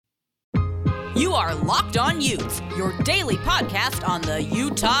You are Locked On Utes, your daily podcast on the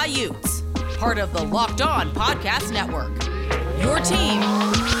Utah Utes. Part of the Locked On Podcast Network. Your team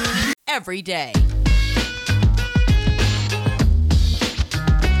every day.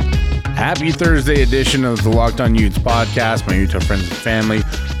 Happy Thursday edition of the Locked On Utes podcast, my Utah friends and family.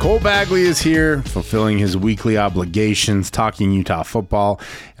 Cole Bagley is here, fulfilling his weekly obligations, talking Utah football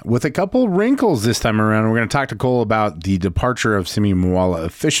with a couple wrinkles this time around. We're going to talk to Cole about the departure of Simi Moala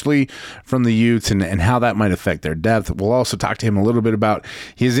officially from the Utes and how that might affect their depth. We'll also talk to him a little bit about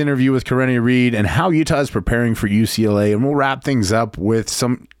his interview with Karene Reid and how Utah is preparing for UCLA. And we'll wrap things up with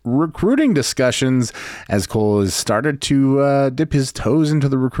some recruiting discussions as Cole has started to dip his toes into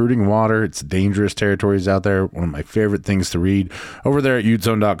the recruiting water. It's dangerous territories out there. One of my favorite things to read over there at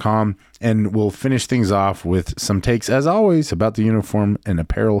utezone.com. And we'll finish things off with some takes, as always, about the uniform and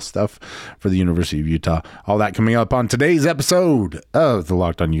apparel stuff for the University of Utah. All that coming up on today's episode of the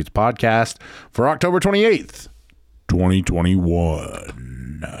Locked On Utes podcast for October 28th,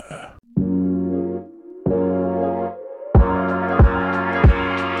 2021.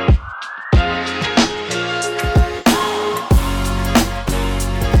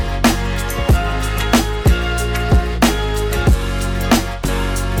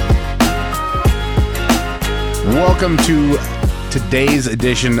 Welcome to today's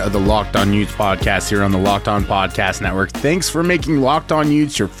edition of the Locked On Utes podcast here on the Locked On Podcast Network. Thanks for making Locked On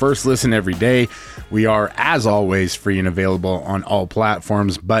Utes your first listen every day. We are, as always, free and available on all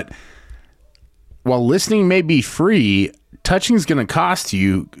platforms. But while listening may be free, touching is going to cost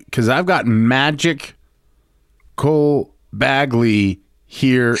you, because I've got Magic Cole Bagley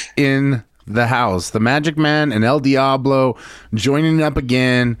here in the house. The Magic Man and El Diablo joining up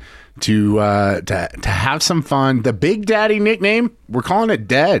again to have some fun. The Big Daddy nickname, we're calling it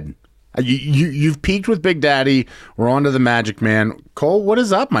dead. You've peaked with Big Daddy. We're on to the Magic Man. Cole, what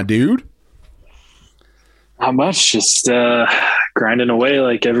is up, my dude? Not much. Just grinding away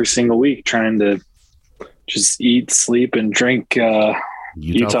like every single week, trying to just eat, sleep, and drink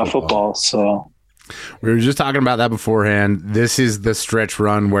Utah football. So we were just talking about that beforehand. This is the stretch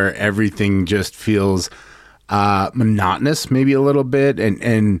run where everything just feels monotonous, maybe a little bit,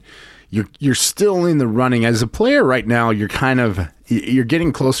 and you're still in the running as a player right now. You're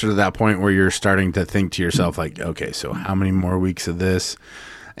getting closer to that point where you're starting to think to yourself, like, okay, so how many more weeks of this?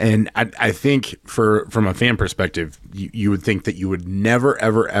 And I think from a fan perspective, you would think that you would never,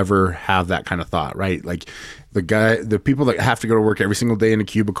 ever, ever have that kind of thought, right? Like the people that have to go to work every single day in a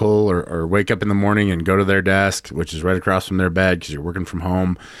cubicle or wake up in the morning and go to their desk, which is right across from their bed because you're working from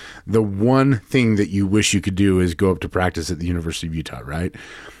home. The one thing that you wish you could do is go up to practice at the University of Utah, right?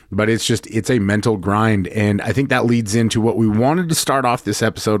 But it's a mental grind. And I think that leads into what we wanted to start off this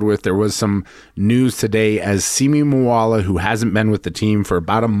episode with. There was some news today as Simi Moala, who hasn't been with the team for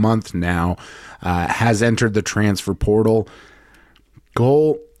about a month now, has entered the transfer portal.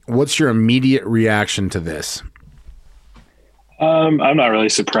 Cole, what's your immediate reaction to this? I'm not really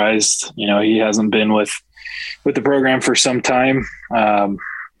surprised. He hasn't been with the program for some time.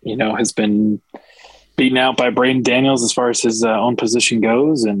 Has been beaten out by Braden Daniels as far as his own position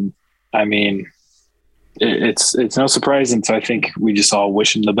goes. And I mean, it's no surprise. And so I think we just all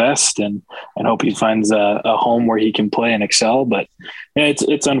wish him the best and hope he finds a home where he can play and excel. But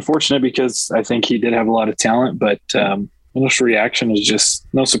it's unfortunate because I think he did have a lot of talent, but initial reaction is just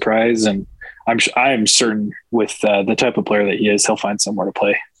no surprise. And I am certain with the type of player that he is, he'll find somewhere to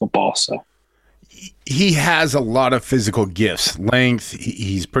play football. So he has a lot of physical gifts, length.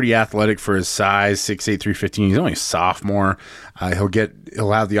 He's pretty athletic for his size, 6'8", 315. He's only a sophomore.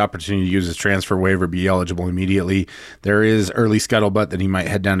 He'll have the opportunity to use his transfer waiver, be eligible immediately. There is early scuttlebutt that he might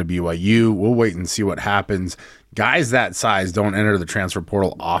head down to BYU. We'll wait and see what happens. Guys that size don't enter the transfer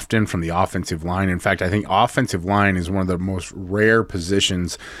portal often from the offensive line. In fact, I think offensive line is one of the most rare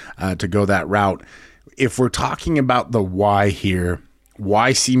positions to go that route. If we're talking about the why here,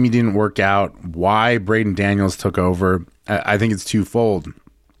 why Simi didn't work out, why Braden Daniels took over, I think it's twofold.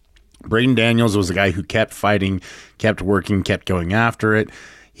 Braden Daniels was a guy who kept fighting, kept working, kept going after it.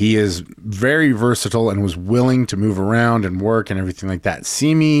 He is very versatile and was willing to move around and work and everything like that.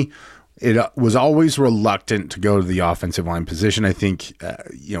 Simi, it was always reluctant to go to the offensive line position. I think,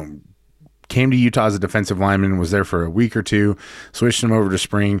 came to Utah as a defensive lineman, was there for a week or two, switched him over to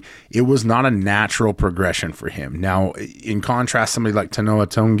spring. It was not a natural progression for him. Now, in contrast, somebody like Tanoa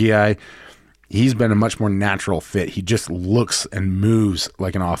Tongiai, he's been a much more natural fit. He just looks and moves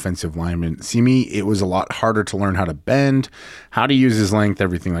like an offensive lineman. Simi, it was a lot harder to learn how to bend, how to use his length,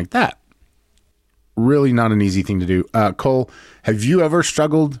 everything like that. Really not an easy thing to do. Cole, have you ever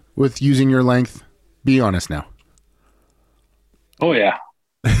struggled with using your length? Be honest now. Oh, yeah.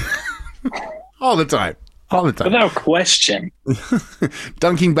 All the time. Without question.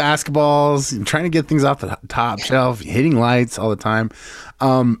 Dunking basketballs, and trying to get things off the top shelf, hitting lights all the time.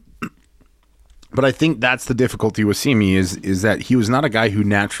 But I think that's the difficulty with Simi is that he was not a guy who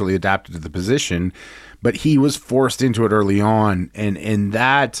naturally adapted to the position, but he was forced into it early on. And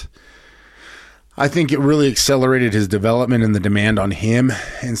that, I think it really accelerated his development and the demand on him.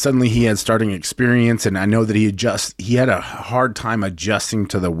 And suddenly he had starting experience. And I know that he had a hard time adjusting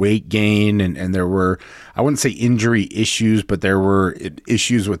to the weight gain. And there were, I wouldn't say injury issues, but there were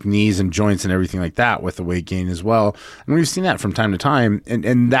issues with knees and joints and everything like that with the weight gain as well. And we've seen that from time to time.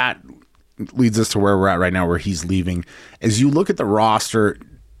 And that leads us to where we're at right now, where he's leaving. As you look at the roster,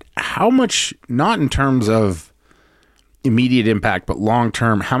 how much, not in terms of immediate impact, but long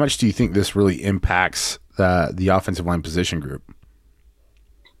term, how much do you think this really impacts the offensive line position group?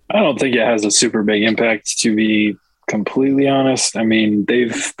 I don't think it has a super big impact, to be completely honest. I mean,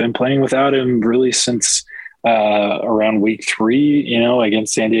 they've been playing without him really since around week 3,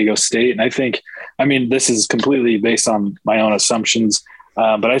 against San Diego State. And I think, this is completely based on my own assumptions.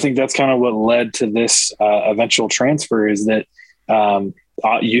 But I think that's kind of what led to this eventual transfer, is that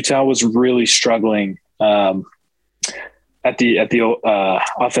Utah was really struggling at the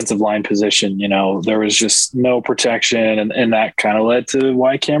offensive line position. There was just no protection, and that kind of led to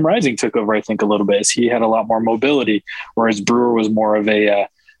why Cam Rising took over, I think, a little bit, as he had a lot more mobility, whereas Brewer was more of a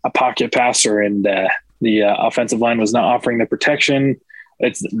pocket passer, and the offensive line was not offering the protection.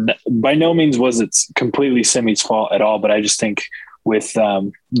 It's by no means was it's completely Simi's fault at all, but I just think with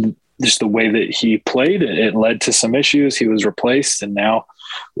just the way that he played, it led to some issues. He was replaced, and now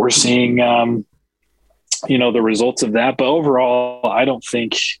we're seeing, the results of that. But overall, I don't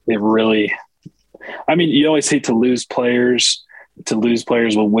think it really, you always hate to lose players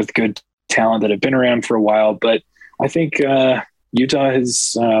with good talent that have been around for a while. But I think Utah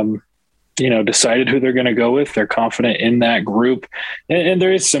has, decided who they're going to go with. They're confident in that group. And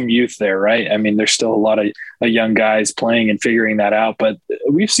there is some youth there, right? There's still a lot of young guys playing and figuring that out, but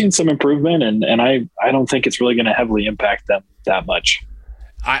we've seen some improvement, and I don't think it's really going to heavily impact them that much.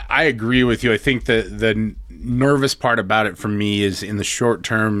 I agree with you. I think the nervous part about it for me is, in the short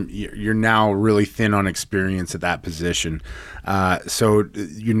term, you're now really thin on experience at that position. So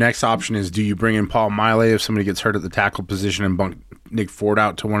your next option is, do you bring in Paul Maile if somebody gets hurt at the tackle position and bump Nick Ford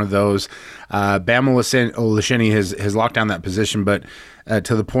out to one of those? Bama Olasheni has locked down that position, but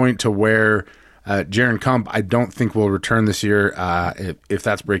to the point to where Jaron Kump, I don't think will return this year. If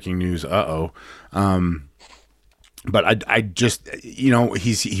that's breaking news, but I just, he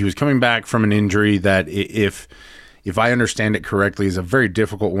was coming back from an injury that, if I understand it correctly, is a very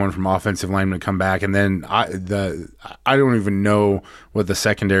difficult one from offensive linemen to come back. And then I don't even know what the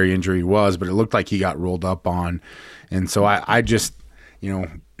secondary injury was, but it looked like he got rolled up on. And so I just,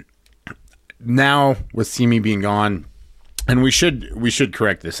 now with Simi being gone, and we should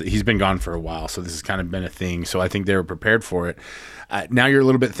correct this, he's been gone for a while, so this has kind of been a thing. So I think they were prepared for it. Now you're a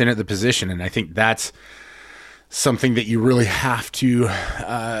little bit thin at the position, and I think that's something that you really have to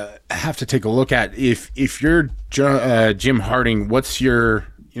take a look at. If you're Jim Harding, what's your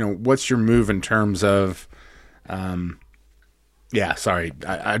move in terms of I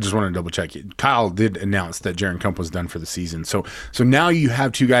just want to double check. Kyle did announce that Jaron Kump was done for the season. So now you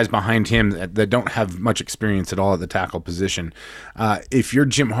have two guys behind him that don't have much experience at all at the tackle position. If you're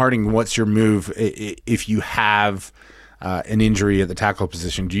Jim Harding, what's your move if you have an injury at the tackle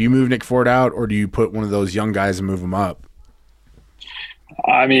position? Do you move Nick Ford out, or do you put one of those young guys and move them up?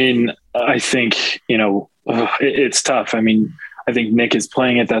 I think, it's tough. I think Nick is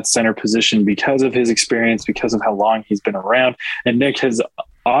playing at that center position because of his experience, because of how long he's been around. And Nick has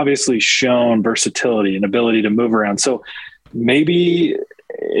obviously shown versatility and ability to move around. So maybe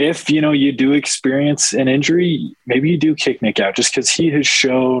if, you do experience an injury, maybe you do kick Nick out, just because he has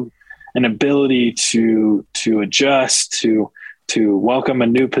shown an ability to adjust, to welcome a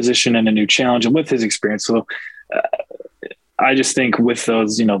new position and a new challenge, and with his experience. So I just think with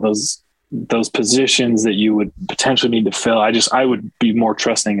those, those positions that you would potentially need to fill, I would be more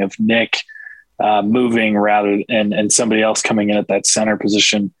trusting of Nick moving and somebody else coming in at that center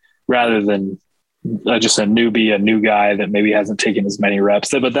position, rather than just a new guy that maybe hasn't taken as many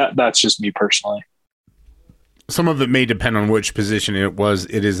reps. But that's just me personally. Some of it may depend on which position it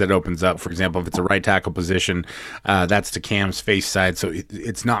is that opens up. For example, if it's a right tackle position, that's to Cam's face side, so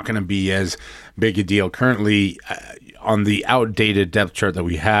it's not going to be as big a deal. Currently, on the outdated depth chart that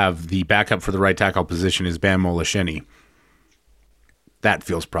we have, the backup for the right tackle position is Bam Olasheni. That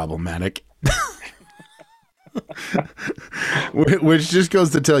feels problematic. Which just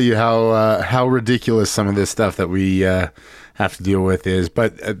goes to tell you how ridiculous some of this stuff that we have have to deal with is.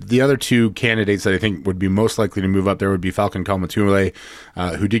 But the other two candidates that I think would be most likely to move up there would be Falcon Kaumatule,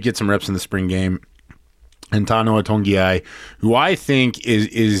 who did get some reps in the spring game, and Tanoa Tongiai, who I think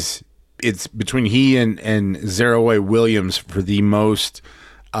is it's between he and Zeraway Williams for the most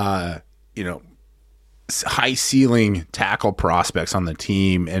high ceiling tackle prospects on the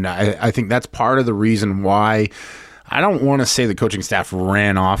team. And I think that's part of the reason why I don't want to say the coaching staff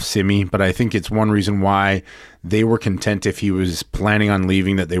ran off Simi, but I think it's one reason why they were content if he was planning on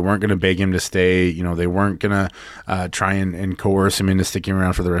leaving, that they weren't going to beg him to stay. They weren't going to try and coerce him into sticking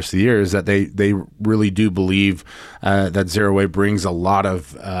around for the rest of the year, is that they really do believe that Zeraway brings a lot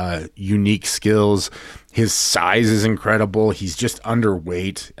of unique skills. His size is incredible. He's just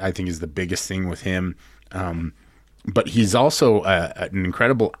underweight, I think, is the biggest thing with him. But he's also an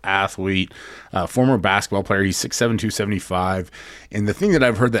incredible athlete, former basketball player. He's 6'7", 275. And the thing that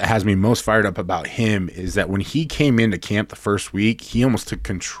I've heard that has me most fired up about him is that when he came into camp the first week, he almost took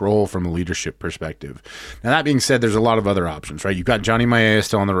control from a leadership perspective. Now, that being said, there's a lot of other options, right? You've got Johnny Maea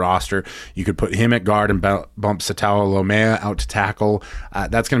still on the roster. You could put him at guard and bump Sataoa Lomea out to tackle.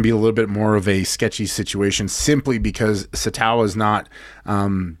 That's going to be a little bit more of a sketchy situation simply because Sataoa is not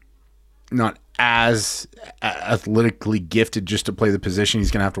as athletically gifted just to play the position.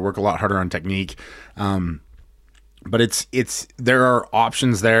 He's going to have to work a lot harder on technique. But there are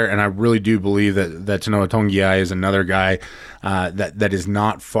options there, and I really do believe that Tanoa Tongiai is another guy that is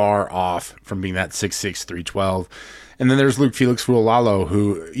not far off from being that 6'6", 312. And then there's Luke Felix Fualalo,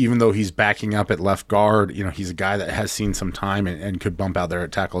 who, even though he's backing up at left guard, he's a guy that has seen some time and could bump out there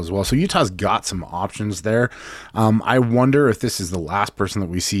at tackle as well. So Utah's got some options there. I wonder if this is the last person that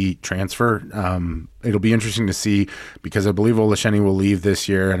we see transfer. It'll be interesting to see, because I believe Olasheni will leave this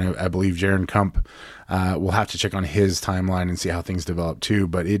year, and I believe Jaron Kump we'll have to check on his timeline and see how things develop too.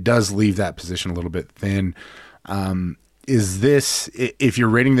 But it does leave that position a little bit thin. Is this, if you're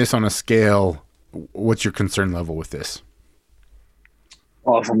rating this on a scale, what's your concern level with this?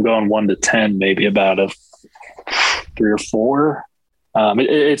 Well, if I'm going 1 to 10, maybe about a 3 or 4.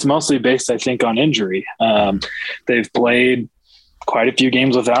 It's mostly based, I think, on injury. They've played quite a few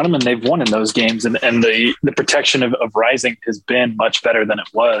games without him, and they've won in those games. And the protection of Rising has been much better than it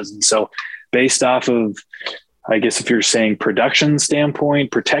was. And so based off of, I guess if you're saying protection standpoint,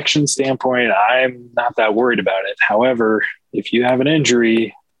 I'm not that worried about it. However, if you have an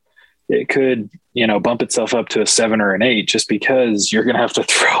injury, it could, bump itself up to a 7 or an 8, just because you're going to have to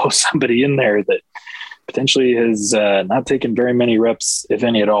throw somebody in there that potentially has not taken very many reps, if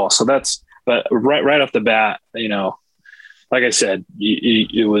any at all. So but right off the bat, like I said,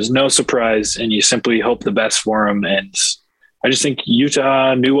 it was no surprise, and you simply hope the best for him. And I just think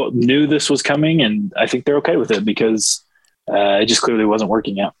Utah knew this was coming, and I think they're okay with it, because it just clearly wasn't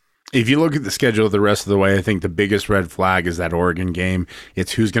working out. If you look at the schedule the rest of the way, I think the biggest red flag is that Oregon game.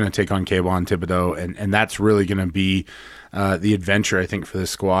 It's who's going to take on Kayvon Thibodeau, and that's really going to be the adventure, I think, for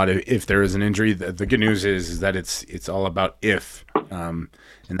this squad. If there is an injury, the good news is that it's all about if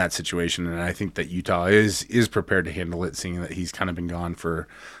in that situation, and I think that Utah is prepared to handle it, seeing that he's kind of been gone for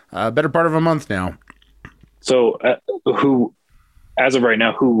a better part of a month now. So who, as of right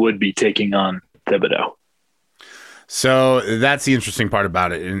now, who would be taking on Thibodeau? So that's the interesting part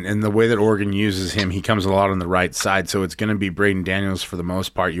about it. And the way that Oregon uses him, he comes a lot on the right side. So it's going to be Braden Daniels for the most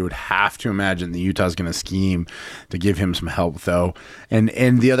part. You would have to imagine that Utah's going to scheme to give him some help, though. And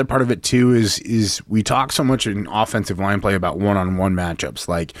the other part of it, too, is we talk so much in offensive line play about one-on-one matchups,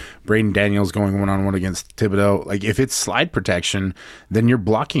 like Braden Daniels going one-on-one against Thibodeau. Like, if it's slide protection, then you're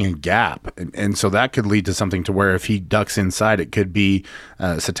blocking a gap. And so that could lead to something to where if he ducks inside, it could be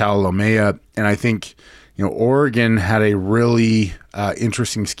Sataoa Lomea. And I think Oregon had a really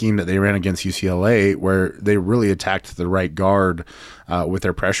interesting scheme that they ran against UCLA, where they really attacked the right guard with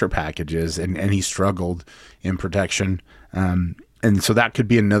their pressure packages, and he struggled in protection. And so that could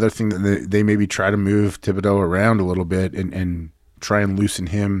be another thing that they maybe try to move Thibodeau around a little bit and try and loosen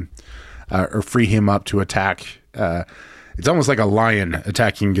him or free him up to attack. It's almost like a lion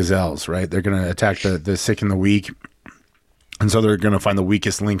attacking gazelles, right? They're going to attack the sick and the weak. And so they're going to find the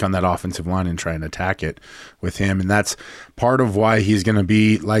weakest link on that offensive line and try and attack it with him. And that's part of why he's going to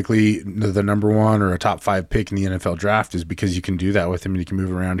be likely the number 1 or a top 5 pick in the NFL draft, is because you can do that with him. You can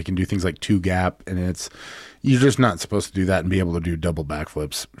move around. He can do things like 2 gap. And you're just not supposed to do that and be able to do double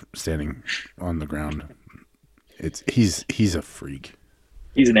backflips standing on the ground. He's a freak.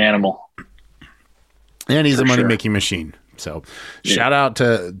 He's an animal. And he's a money-making machine. So shout out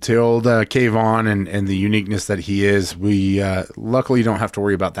to old Kayvon and the uniqueness that he is. We luckily don't have to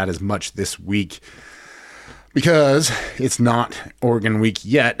worry about that as much this week. Because it's not Oregon week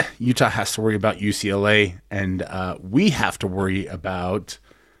yet, Utah has to worry about UCLA, and we have to worry about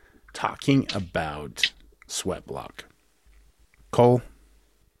talking about Sweat Block. Cole,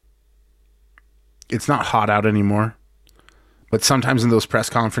 it's not hot out anymore, but sometimes in those press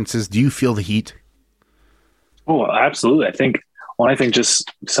conferences, do you feel the heat? Oh, absolutely. I think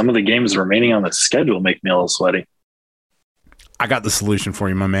just some of the games remaining on the schedule make me a little sweaty. I got the solution for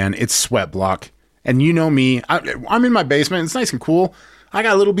you, my man. It's Sweat Block. And you know me, I'm in my basement. It's nice and cool. I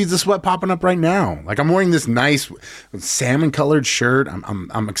got little beads of sweat popping up right now. Like I'm wearing this nice salmon colored shirt.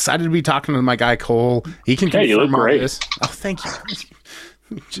 I'm excited to be talking to my guy Cole. He can confirm you look all great. this. Oh, thank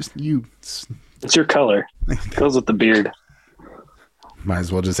you. Just you. It's your color. It goes with the beard. Might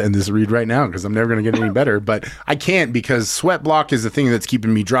as well just end this read right now because I'm never going to get any better. But I can't because Sweat Block is the thing that's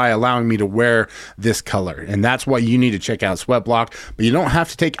keeping me dry, allowing me to wear this color. And that's why you need to check out Sweat Block. But you don't have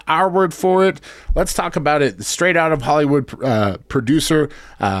to take our word for it. Let's talk about it. Straight out of Hollywood producer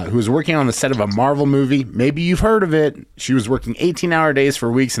who was working on the set of a Marvel movie. Maybe you've heard of it. She was working 18-hour days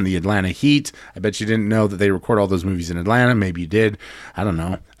for weeks in the Atlanta heat. I bet you didn't know that they record all those movies in Atlanta. Maybe you did. I don't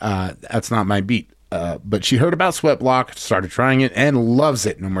know. That's not my beat. But she heard about Sweat Block, started trying it, and loves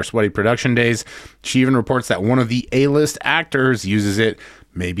it. No more sweaty production days. She even reports that one of the A-list actors uses it,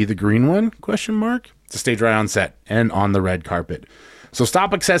 maybe the green one, to stay dry on set and on the red carpet. So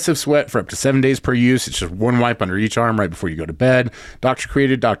stop excessive sweat for up to 7 days per use. It's just one wipe under each arm right before you go to bed. Doctor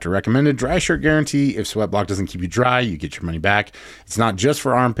created, doctor recommended, dry shirt guarantee. If Sweat Block doesn't keep you dry, you get your money back. It's not just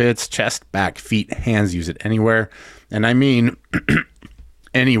for armpits, chest, back, feet, hands. Use it anywhere. And I mean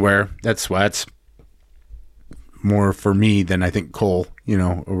anywhere that sweats. More for me than I think Cole. You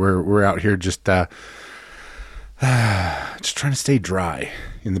know, we're out here just trying to stay dry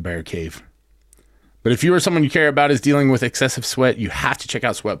in the bear cave. But if you or someone you care about is dealing with excessive sweat, you have to check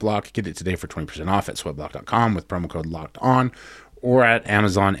out Sweat Block. Get it today for 20% off at sweatblock.com with promo code LOCKEDON or at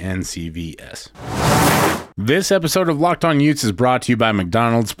Amazon and CVS. This episode of Locked On Utes is brought to you by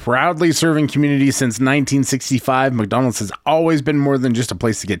McDonald's. Proudly serving communities since 1965, McDonald's has always been more than just a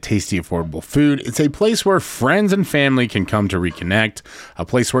place to get tasty, affordable food. It's a place where friends and family can come to reconnect, a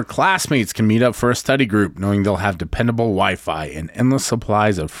place where classmates can meet up for a study group, knowing they'll have dependable Wi-Fi and endless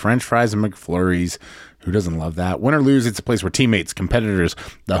supplies of French fries and McFlurries. Who doesn't love that? Win or lose, it's a place where teammates, competitors,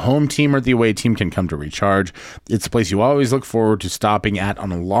 the home team or the away team can come to recharge. It's a place you always look forward to stopping at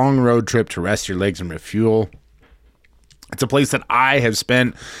on a long road trip to rest your legs and refuel. It's a place that I have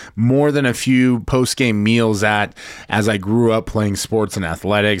spent more than a few post-game meals at as I grew up playing sports and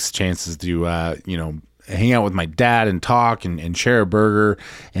athletics, chances to, hang out with my dad and talk and share a burger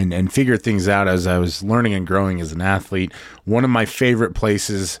and figure things out as I was learning and growing as an athlete. One of my favorite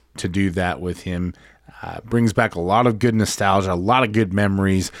places to do that with him. Brings back a lot of good nostalgia, a lot of good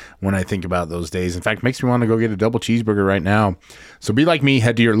memories when I think about those days. In fact, makes me want to go get a double cheeseburger right now. So be like me,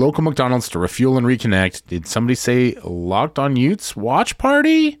 head to your local McDonald's to refuel and reconnect. Did somebody say Locked On Utes watch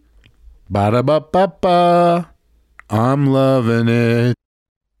party? Ba-da-ba-ba-ba. I'm loving it.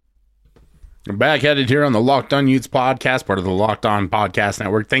 I'm back at it here on the Locked On Utes podcast, part of the Locked On Podcast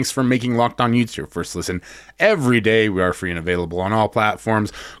Network. Thanks for making Locked On Utes your first listen every day. We are free and available on all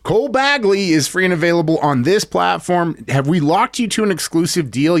platforms. Cole Bagley is free and available on this platform. Have we locked you to an exclusive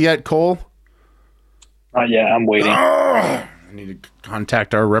deal yet, Cole? Yeah, I'm waiting. I need to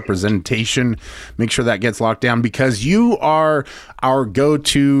contact our representation, make sure that gets locked down because you are our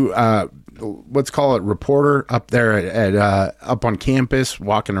go-to let's call it reporter up there at up on campus,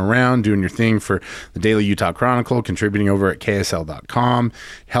 walking around, doing your thing for the Daily Utah Chronicle, contributing over at KSL.com,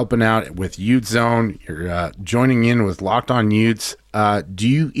 helping out with Ute Zone. You're joining in with Locked On Utes. Do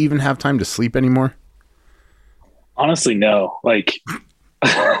you even have time to sleep anymore? Honestly, no.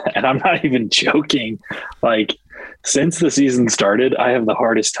 And I'm not even joking. Since the season started, I have the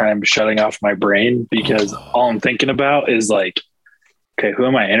hardest time shutting off my brain because all I'm thinking about is okay, who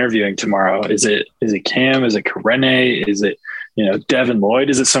am I interviewing tomorrow? Is it Cam? Is it Karene? Is it, Devin Lloyd?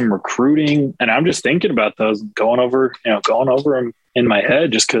 Is it some recruiting? And I'm just thinking about those, going over them in my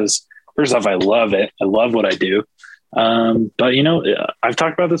head just because first off, I love it. I love what I do. But I've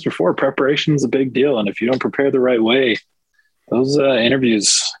talked about this before. Preparation is a big deal. And if you don't prepare the right way, those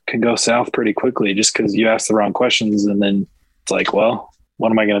interviews can go south pretty quickly just because you ask the wrong questions. And then it's well,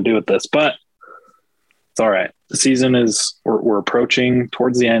 what am I going to do with this? But it's all right. The season we're approaching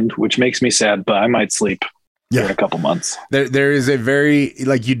towards the end, which makes me sad, but I might sleep in a couple months. There is a very,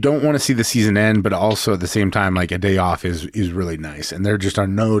 you don't want to see the season end, but also at the same time, a day off is really nice. And there just are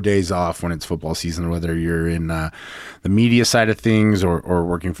no days off when it's football season, whether you're in the media side of things or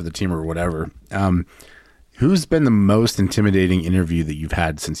working for the team or whatever. Who's been the most intimidating interview that you've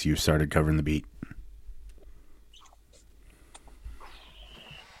had since you started covering the beat?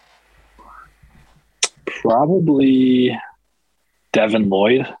 Probably Devin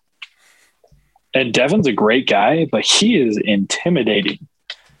Lloyd. And Devin's a great guy, but he is intimidating.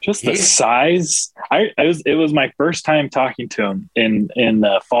 Just the size. It was my first time talking to him in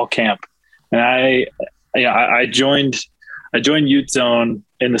fall camp, and I joined Ute Zone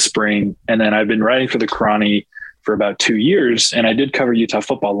in the spring, and then I've been writing for the Karani for about 2 years, and I did cover Utah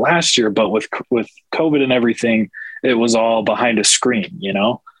football last year, but with COVID and everything, it was all behind a screen. It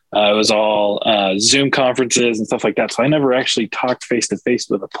was all Zoom conferences and stuff like that. So I never actually talked face to face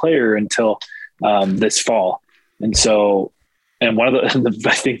with a player until this fall, and one of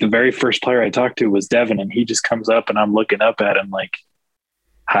I think the very first player I talked to was Devin, and he just comes up and I'm looking up at him like,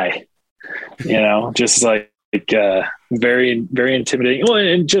 hi, just like very, very intimidating. Well,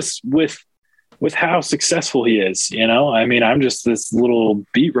 and just with how successful he is, I mean, I'm just this little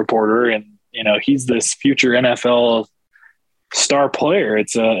beat reporter and, he's this future NFL star player.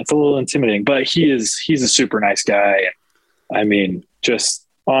 It's a little intimidating, but he's a super nice guy. I mean, just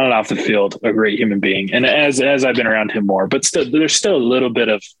on and off the field, a great human being. And as I've been around him more, but still, there's still a little bit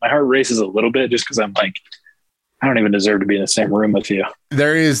of my heart races a little bit just because I'm like, I don't even deserve to be in the same room with you.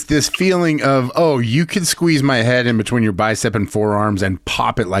 There is this feeling of, oh, you could squeeze my head in between your bicep and forearms and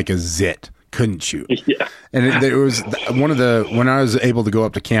pop it like a zit, couldn't you? Yeah. And it was when I was able to go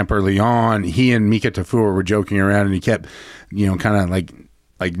up to camp early on, he and Mika Tafur were joking around, and he kept, kind of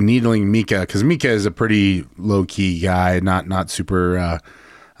like needling Mika, because Mika is a pretty low key guy, not super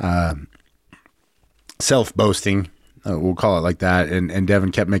self-boasting, we'll call it like that, and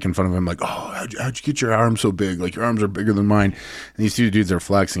Devin kept making fun of him, like, oh, how'd you get your arms so big? Like, your arms are bigger than mine. And these two dudes are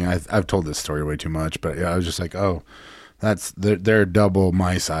flexing. I've told this story way too much, but yeah, I was just like, oh, they're double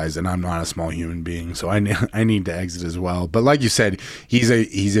my size, and I'm not a small human being, so I need to exit as well. But like you said, he's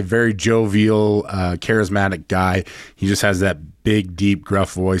a very jovial, charismatic guy. He just has that big, deep,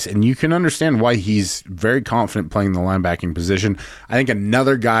 gruff voice, and you can understand why he's very confident playing the linebacking position. I think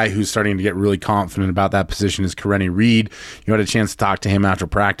another guy who's starting to get really confident about that position is Karene Reed. You had a chance to talk to him after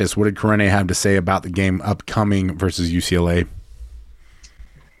practice. What did Karene have to say about the game upcoming versus UCLA?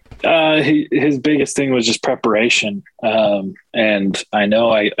 His biggest thing was just preparation. And I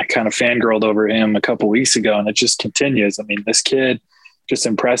know I kind of fangirled over him a couple weeks ago, and it just continues. I mean, this kid just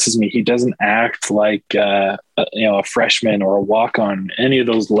impresses me. He doesn't act like, a freshman or a walk-on, any of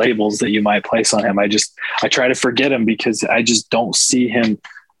those labels that you might place on him. I try to forget him because I just don't see him,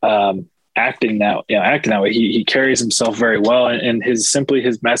 acting that way. He carries himself very well. And his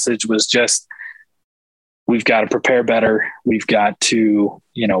message was just, we've got to prepare better. We've got to,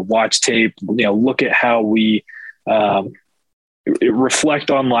 watch tape, look at how we reflect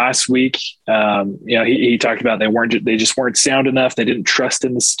on last week. He talked about they just weren't sound enough. They didn't trust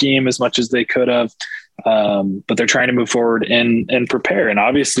in the scheme as much as they could have. But they're trying to move forward and prepare. And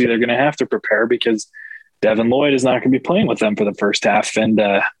obviously they're going to have to prepare because Devin Lloyd is not going to be playing with them for the first half. And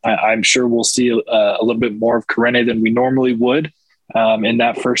I'm sure we'll see a little bit more of Karene than we normally would. In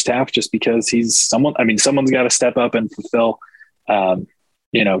that first half, just because someone's got to step up and fulfill,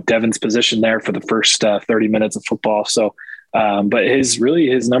 Devin's position there for the first 30 minutes of football. So, but his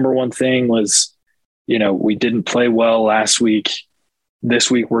number one thing was, we didn't play well last week.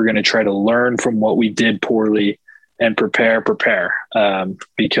 This week, we're going to try to learn from what we did poorly and prepare,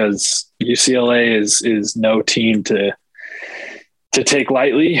 because UCLA is no team to take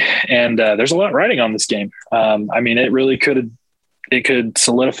lightly. And there's a lot riding on this game. It could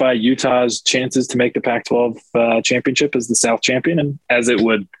solidify Utah's chances to make the Pac-12 championship as the South champion, and as it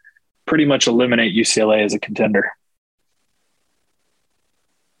would pretty much eliminate UCLA as a contender.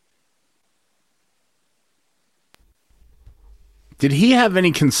 Did he have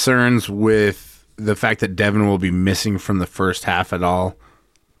any concerns with the fact that Devin will be missing from the first half at all?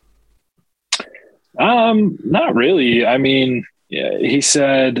 Not really. I mean, he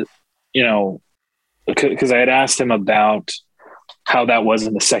said, because I had asked him about how that was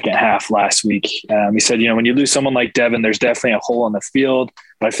in the second half last week. He said, when you lose someone like Devin, there's definitely a hole on the field,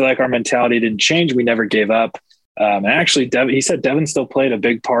 but I feel like our mentality didn't change. We never gave up. And actually, he said Devin still played a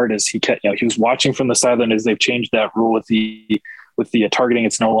big part as he kept, he was watching from the sideline as they've changed that rule with the targeting.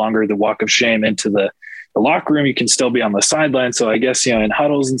 It's no longer the walk of shame into the locker room. You can still be on the sideline. So I guess, in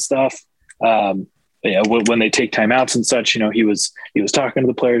huddles and stuff, when they take timeouts and such, he was talking to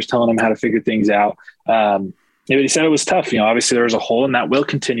the players, telling them how to figure things out. But he said it was tough. Obviously there was a hole, and that will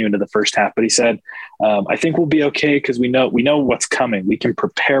continue into the first half. But he said, I think we'll be okay because we know what's coming. We can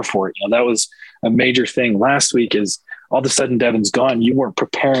prepare for it. That was a major thing last week. Is all of a sudden Devin's gone. You weren't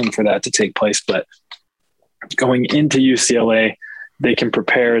preparing for that to take place, but going into UCLA, they can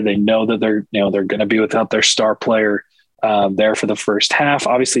prepare. They know that they're going to be without their star player. there for the first half.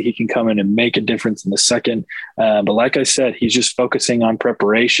 Obviously, he can come in and make a difference in the second. But like I said, he's just focusing on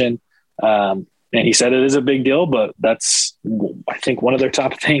preparation. And he said it is a big deal, but that's, I think, one of their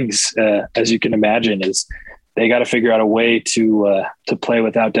top things, as you can imagine, is they got to figure out a way to play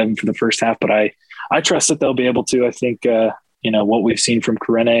without Devin for the first half. But I trust that they'll be able to. I think, what we've seen from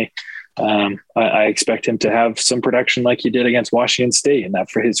Karene, I expect him to have some production like he did against Washington State, and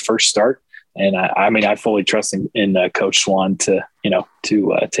that for his first start. And I fully trust in Coach Swan to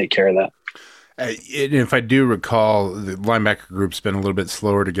take care of that. If I do recall, the linebacker group's been a little bit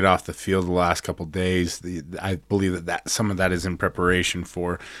slower to get off the field the last couple of days. I believe that some of that is in preparation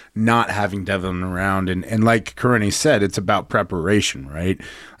for not having Devin around. And like Karene said, it's about preparation, right?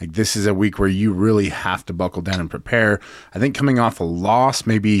 Like, this is a week where you really have to buckle down and prepare. I think coming off a loss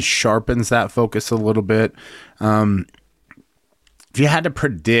maybe sharpens that focus a little bit. If you had to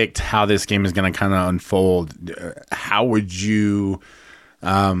predict how this game is going to kind of unfold, how would you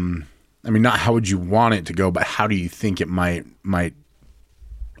not how would you want it to go, but how do you think it might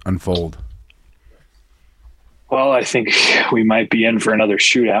unfold? Well, I think we might be in for another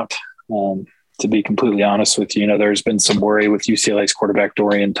shootout. To be completely honest with you, there's been some worry with UCLA's quarterback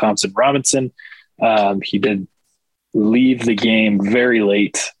Dorian Thompson-Robinson. He did leave the game very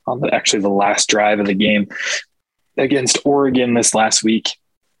late on the last drive of the game against Oregon this last week.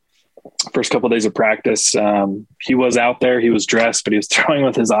 First couple of days of practice, he was out there. He was dressed, but he was throwing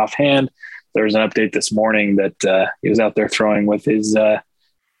with his offhand. There was an update this morning that he was out there throwing with his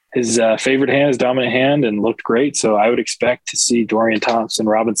favorite hand, his dominant hand, and looked great. So I would expect to see Dorian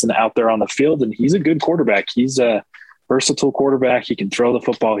Thompson-Robinson out there on the field, and he's a good quarterback. He's a versatile quarterback. He can throw the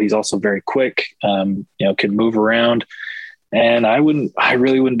football. He's also very quick. Can move around. And I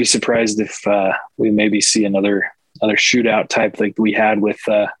really wouldn't be surprised if we maybe see another shootout type like we had with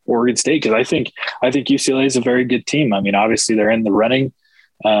Oregon State, because I think UCLA is a very good team. I mean, obviously they're in the running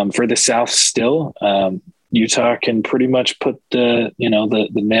for the South still. Utah can pretty much put the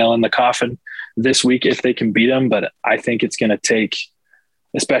nail in the coffin this week if they can beat them, but I think it's going to take,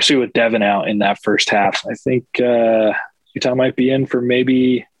 especially with Devin out in that first half, I think Utah might be in for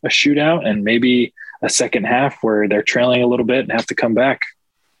maybe a shootout and maybe a second half where they're trailing a little bit and have to come back.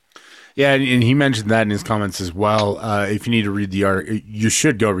 Yeah, and he mentioned that in his comments as well. If you need to read the article, you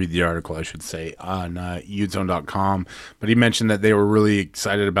should go read the article, I should say, on Utes.com. But he mentioned that they were really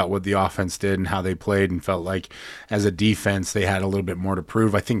excited about what the offense did and how they played, and felt like as a defense they had a little bit more to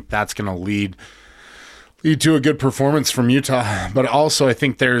prove. I think that's going to lead to a good performance from Utah. But also I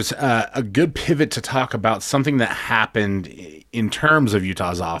think there's a good pivot to talk about something that happened in terms of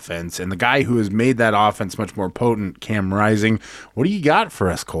Utah's offense and the guy who has made that offense much more potent, Cam Rising. What do you got for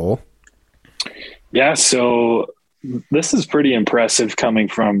us, Cole? Yeah, so this is pretty impressive coming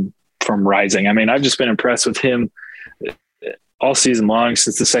from Rising. I mean, I've just been impressed with him all season long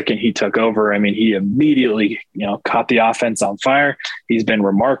since the second he took over. I mean, he immediately, caught the offense on fire. He's been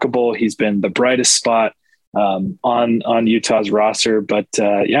remarkable. He's been the brightest spot on Utah's roster. But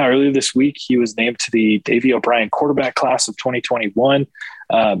earlier this week, he was named to the Davey O'Brien quarterback class of 2021.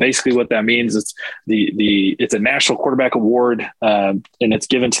 Basically what that means is it's a national quarterback award, and it's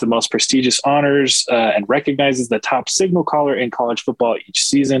given to the most prestigious honors and recognizes the top signal caller in college football each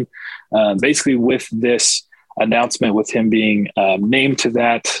season. Basically with this announcement, with him being named to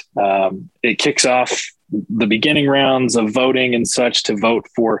that, it kicks off the beginning rounds of voting and such to vote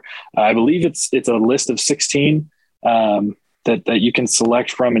for. I believe it's a list of 16 that you can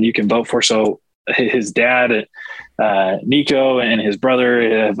select from and you can vote for. So his dad, Nico, and his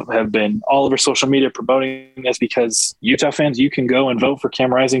brother have been all over social media promoting this, because Utah fans, you can go and vote for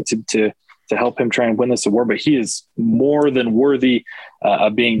Cam Rising to help him try and win this award. But he is more than worthy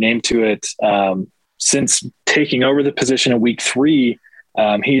of being named to it. Since taking over the position in week 3,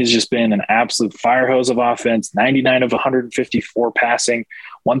 he has just been an absolute fire hose of offense. 99 of 154 passing,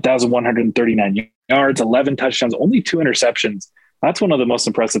 1,139 yards, 11 touchdowns, only 2 interceptions. That's one of the most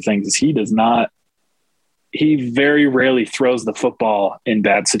impressive things, is he very rarely throws the football in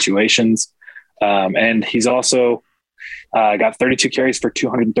bad situations. And he's also got 32 carries for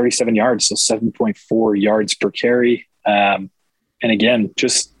 237 yards, so 7.4 yards per carry. And again,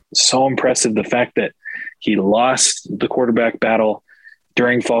 just so impressive. The fact that he lost the quarterback battle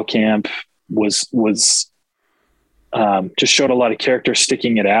during fall camp was just showed a lot of character,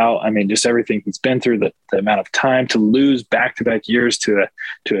 sticking it out. I mean, just everything he's been through, the amount of time to lose back-to-back years to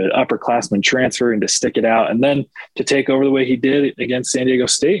an upperclassman transfer and to stick it out, and then to take over the way he did against San Diego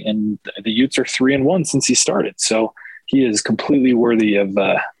State. And the Utes are 3-1 since he started. So he is completely worthy of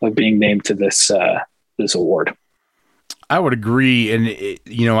being named to this award. I would agree. And,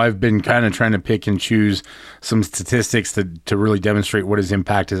 I've been kind of trying to pick and choose some statistics to really demonstrate what his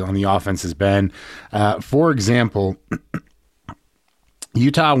impact is on the offense has been. For example,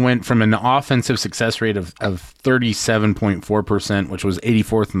 Utah went from an offensive success rate of 37.4%, which was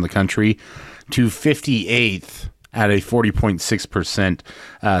 84th in the country, to 58th at a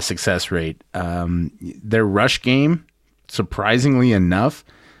 40.6% success rate. Their rush game, surprisingly enough,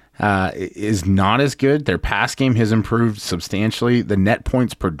 is not as good. Their pass game has improved substantially. The net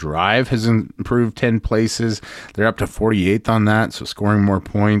points per drive has improved 10 places. They're up to 48th on that, so scoring more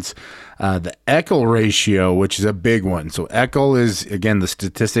points. The Eckel ratio, which is a big one. So Eckel is, again, the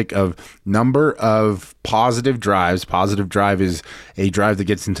statistic of number of positive drives. Positive drive is a drive that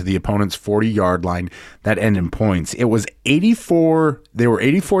gets into the opponent's 40-yard line that end in points. It was 84. They were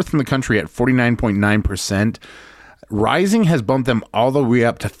 84th in the country at 49.9%. Rising has bumped them all the way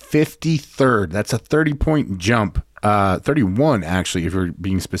up to 53rd. That's a 30-point jump. 31, actually, if you're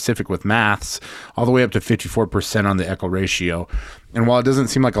being specific with maths, all the way up to 54% on the Eckel ratio. And while it doesn't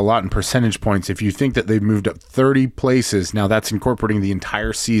seem like a lot in percentage points, if you think that they've moved up 30 places, now that's incorporating the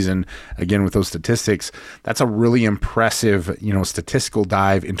entire season, again, with those statistics, that's a really impressive, statistical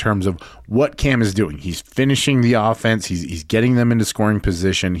dive in terms of what Cam is doing. He's finishing the offense. He's getting them into scoring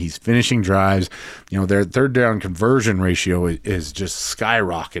position. He's finishing drives. Their third down conversion ratio is just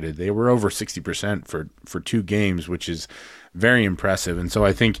skyrocketed. They were over 60% for 2 games, which is very impressive. And so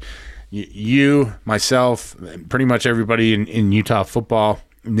I think you, myself, pretty much everybody in Utah football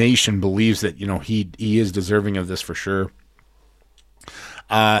nation believes that, he is deserving of this for sure.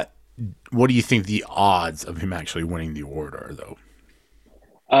 What do you think the odds of him actually winning the award are, though?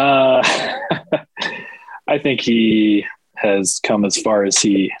 I think he has come as far as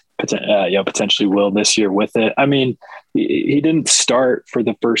he potentially will this year with it. I mean, he didn't start for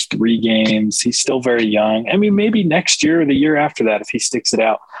the first 3 games. He's still very young. I mean, maybe next year or the year after that, if he sticks it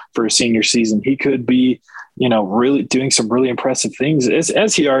out for a senior season, he could be, really doing some really impressive things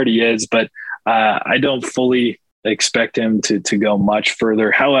as he already is. But I don't fully expect him to go much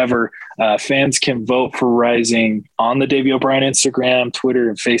further. However, fans can vote for Rising on the Davey O'Brien Instagram, Twitter,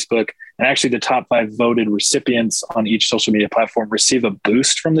 and Facebook. And actually, the top 5 voted recipients on each social media platform receive a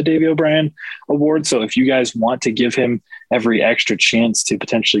boost from the Davey O'Brien Award. So if you guys want to give him every extra chance to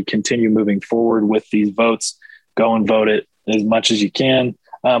potentially continue moving forward with these votes, go and vote it as much as you can.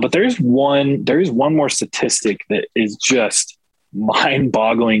 But there is one more statistic that is just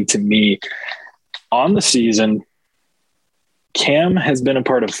mind-boggling to me. On the season, Cam has been a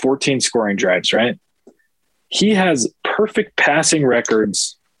part of 14 scoring drives, right? He has perfect passing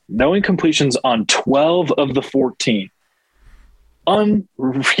records, no incompletions on 12 of the 14.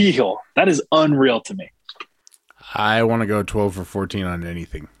 Unreal. That is unreal to me. I want to go 12 for 14 on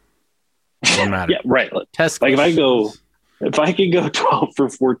anything. Doesn't matter. Yeah, right. Test like if I could go 12 for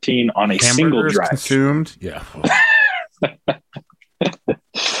 14 on a single drive. Consumed? Yeah.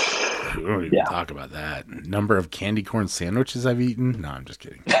 We don't even talk about that. Number of candy corn sandwiches I've eaten? No, I'm just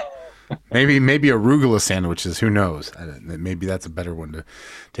kidding. Maybe arugula sandwiches. Who knows? Maybe that's a better one to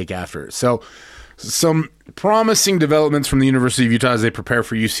take after. So some promising developments from the University of Utah as they prepare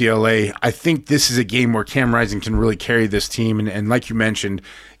for UCLA. I think this is a game where Cam Rising can really carry this team. And like you mentioned,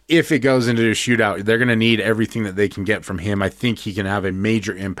 if it goes into a shootout, they're going to need everything that they can get from him. I think he can have a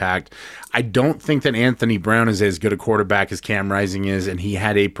major impact. I don't think that Anthony Brown is as good a quarterback as Cam Rising is, and he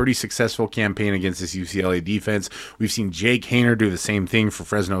had a pretty successful campaign against this UCLA defense. We've seen Jake Haener do the same thing for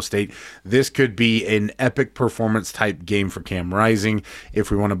Fresno State. This could be an epic performance type game for Cam Rising.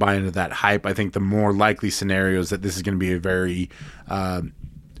 If we want to buy into that hype, I think the more likely scenario is that this is going to be a very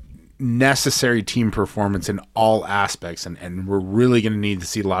necessary team performance in all aspects, and we're really going to need to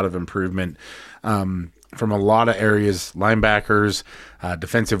see a lot of improvement from a lot of areas. Linebackers,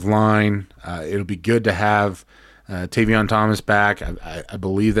 defensive line. It'll be good to have Tavion Thomas back. I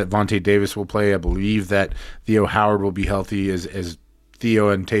believe that Vontae Davis will play. I believe that Theo Howard will be healthy, as Theo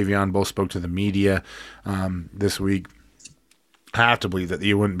and Tavion both spoke to the media this week. I have to believe that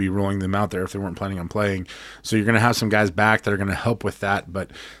you wouldn't be rolling them out there if they weren't planning on playing. So you're going to have some guys back that are going to help with that. But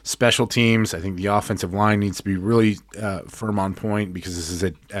special teams, I think the offensive line needs to be really firm on point, because this is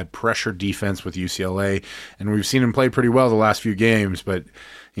a pressure defense with UCLA. And we've seen them play pretty well the last few games. But,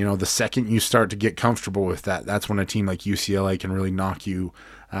 the second you start to get comfortable with that, that's when a team like UCLA can really knock you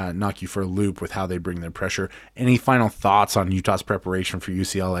for a loop with how they bring their pressure. Any final thoughts on Utah's preparation for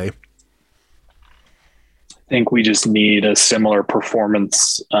UCLA? I think we just need a similar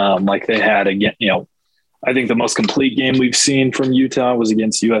performance like they had again. I think the most complete game we've seen from Utah was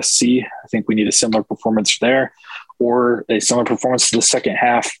against USC. I think we need a similar performance there, or a similar performance to the second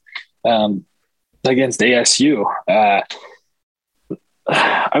half. against ASU.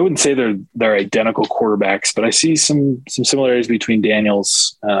 I wouldn't say they're identical quarterbacks, but I see some similarities between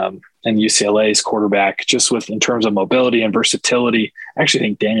Daniels and UCLA's quarterback, just in terms of mobility and versatility. I actually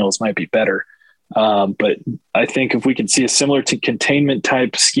think Daniels might be better. But I think if we can see a similar to containment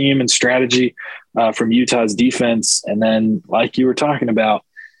type scheme and strategy from Utah's defense, and then like you were talking about,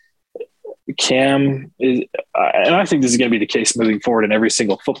 Cam is, and I think this is going to be the case moving forward in every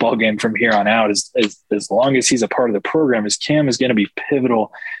single football game from here on out, as long as he's a part of the program, is Cam is going to be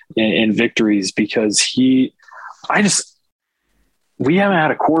pivotal in victories, because we haven't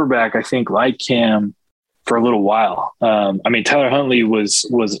had a quarterback, I think, like Cam for a little while. I mean, Tyler Huntley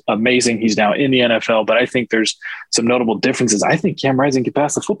was amazing. He's now in the NFL, but I think there's some notable differences. I think Cam Rising could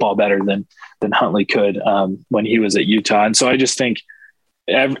pass the football better than Huntley could when he was at Utah. And so I just think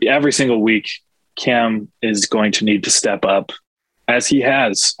every single week, Cam is going to need to step up, as he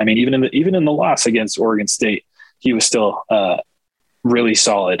has. I mean, even in the loss against Oregon State, he was still really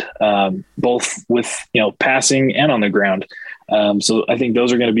solid, both with passing and on the ground. So I think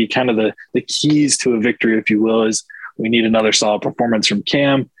those are going to be kind of the keys to a victory, if you will. Is we need another solid performance from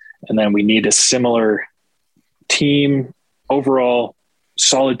Cam, and then we need a similar team overall.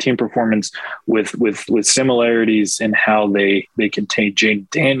 Solid team performance with similarities in how they contain Jayden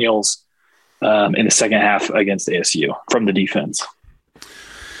Daniels in the second half against ASU from the defense.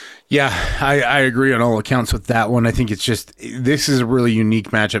 Yeah, I agree on all accounts with that one. I think this is a really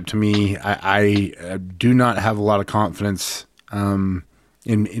unique matchup to me. I do not have a lot of confidence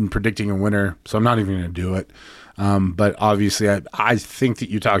in predicting a winner, so I'm not even going to do it. But obviously, I think that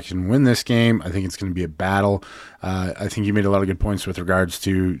Utah can win this game. I think it's going to be a battle. I think you made a lot of good points with regards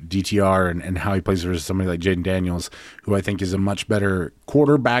to DTR and how he plays versus somebody like Jayden Daniels, who I think is a much better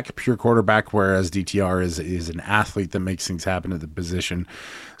quarterback, pure quarterback, whereas DTR is an athlete that makes things happen at the position.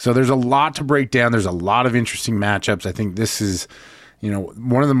 So there's a lot to break down. There's a lot of interesting matchups. I think this is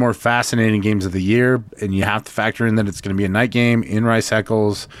one of the more fascinating games of the year, and you have to factor in that it's going to be a night game in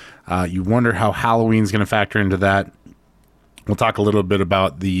Rice-Eccles. You wonder how Halloween's going to factor into that. We'll talk a little bit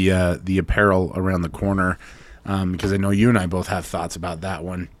about the apparel around the corner, because I know you and I both have thoughts about that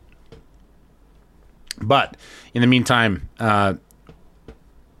one. But in the meantime,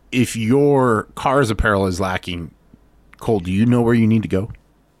 if your car's apparel is lacking, Cole, do you know where you need to go?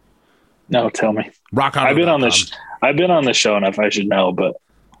 No, tell me. RockAuto.com. I've been on the show enough, I should know, but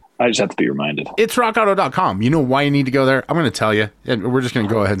I just have to be reminded. It's rockauto.com. You know why you need to go there? I'm going to tell you, and we're just going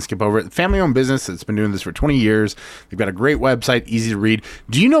to go ahead and skip over it. Family-owned business that's been doing this for 20 years. They've got a great website, easy to read.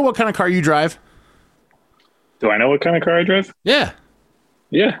 Do you know what kind of car you drive? Do I know what kind of car I drive? Yeah.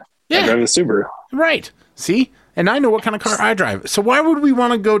 I drive a Subaru. Right. See? And I know what kind of car I drive. So why would we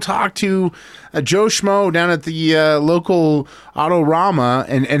want to go talk to Joe Schmo down at the local Autorama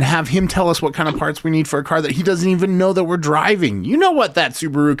and have him tell us what kind of parts we need for a car that he doesn't even know that we're driving? You know what that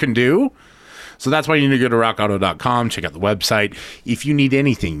Subaru can do. So that's why you need to go to rockauto.com, check out the website. If you need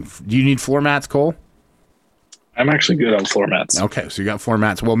anything, do you need floor mats, Cole? I'm actually good on floor mats. Okay, so you got floor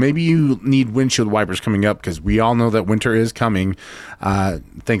mats. Well, maybe you need windshield wipers coming up, because we all know that winter is coming,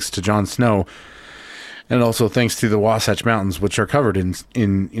 thanks to Jon Snow. And also thanks to the Wasatch Mountains, which are covered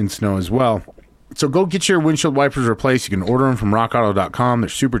in snow as well. So go get your windshield wipers replaced. You can order them from rockauto.com. They're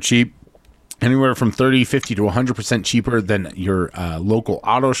super cheap. Anywhere from 30, 50 to 100% cheaper than your local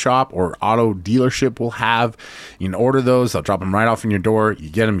auto shop or auto dealership will have. You can order those. They'll drop them right off in your door.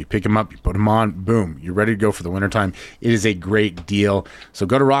 You get them, you pick them up, you put them on, boom, you're ready to go for the wintertime. It is a great deal. So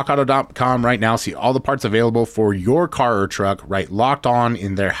go to rockauto.com right now. See all the parts available for your car or truck, right? Locked On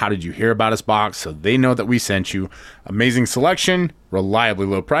in their How Did You Hear About Us box, so they know that we sent you. Amazing selection, reliably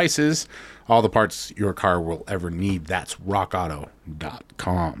low prices, all the parts your car will ever need. That's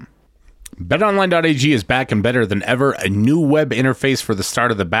rockauto.com. BetOnline.ag is back and better than ever. A new web interface for the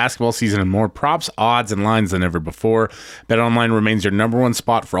start of the basketball season and more props, odds, and lines than ever before. BetOnline remains your number one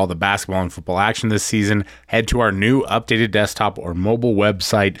spot for all the basketball and football action this season. Head to our new updated desktop or mobile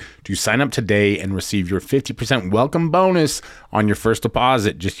website to sign up today and receive your 50% welcome bonus on your first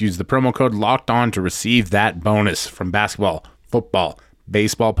deposit. Just use the promo code LOCKEDON to receive that bonus from basketball, football,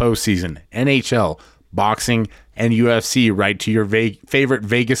 baseball postseason, NHL, boxing, and UFC right to your favorite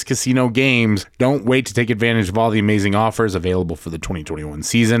Vegas casino games. Don't wait to take advantage of all the amazing offers available for the 2021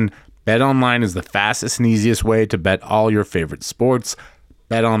 season. BetOnline is the fastest and easiest way to bet all your favorite sports.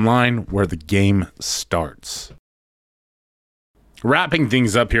 BetOnline, where the game starts. Wrapping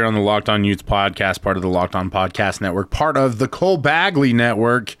things up here on the Locked On Utes podcast, part of the Locked On Podcast Network, part of the Cole Bagley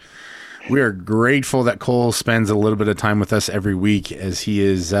Network. We are grateful that Cole spends a little bit of time with us every week, as he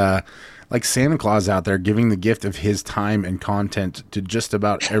is like Santa Claus out there giving the gift of his time and content to just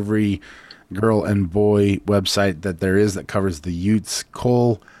about every girl and boy website that there is that covers the Utes.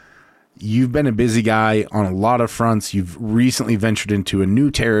 Cole, you've been a busy guy on a lot of fronts. You've recently ventured into a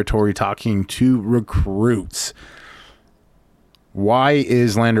new territory talking to recruits. Why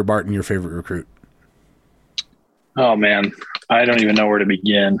is Lander Barton your favorite recruit? Oh, man, I don't even know where to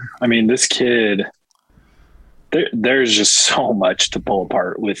begin. I mean, this kid, there's just so much to pull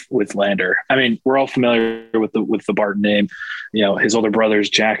apart with Lander. I mean, we're all familiar with the Barton name. You know, his older brothers,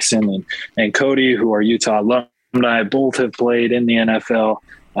 Jackson and Cody, who are Utah alumni, both have played in the NFL.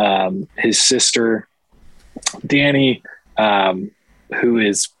 His sister, Danny, who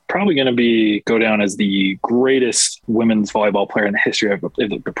is probably going to go down as the greatest women's volleyball player in the history of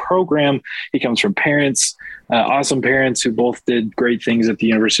the program. He comes from awesome parents who both did great things at the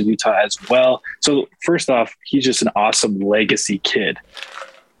University of Utah as well. So first off, he's just an awesome legacy kid.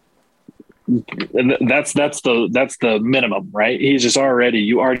 And that's the minimum, right? He's just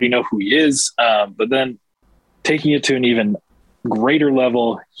you already know who he is. But then taking it to an even greater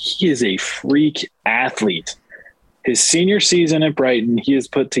level, he is a freak athlete. His senior season at Brighton, he has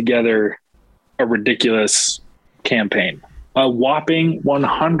put together a ridiculous campaign. A whopping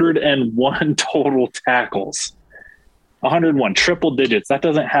 101 total tackles. 101, triple digits. That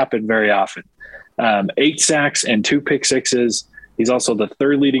doesn't happen very often. 8 sacks and 2 pick sixes. He's also the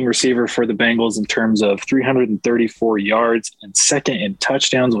third leading receiver for the Bengals in terms of 334 yards and second in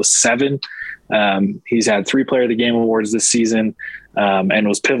touchdowns with 7. He's had 3 Player of the Game awards this season and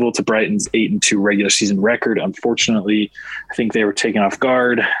was pivotal to Brighton's 8-2 regular season record. Unfortunately, I think they were taken off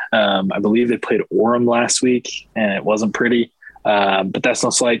guard. I believe they played Orem last week, and it wasn't pretty. But that's no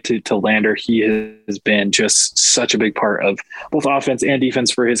slight to Lander. He has been just such a big part of both offense and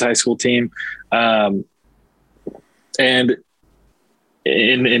defense for his high school team. And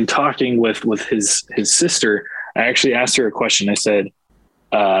in talking with his sister, I actually asked her a question. I said,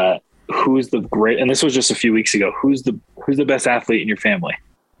 who's the great, and this was just a few weeks ago, who's the best athlete in your family?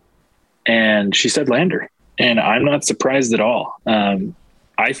 And she said Lander. And I'm not surprised at all.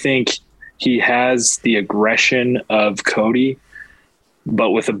 I think he has the aggression of Cody,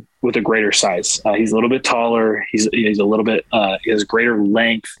 but with a greater size. He's a little bit taller. He's a little bit, he has greater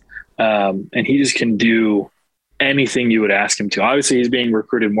length. And he just can do anything you would ask him to. Obviously he's being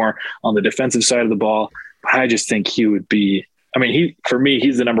recruited more on the defensive side of the ball. But I just think he would be, I mean, for me,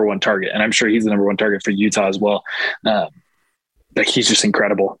 he's the number 1 target, and I'm sure he's the number 1 target for Utah as well. But he's just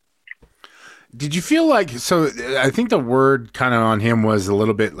incredible. Did you feel like, so I think the word kind of on him was a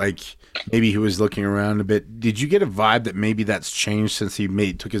little bit like maybe he was looking around a bit. Did you get a vibe that maybe that's changed since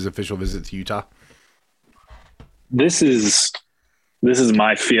he took his official visit to Utah? This is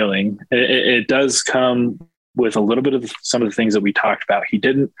my feeling. It does come with a little bit of some of the things that we talked about. He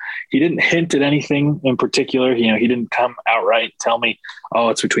didn't hint at anything in particular. You know, he didn't come outright and tell me, oh,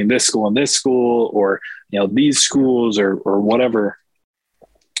 it's between this school and this school, or, you know, these schools or whatever.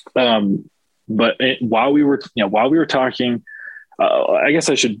 But while we were talking, I guess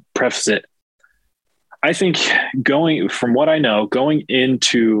I should preface it. I think from what I know, going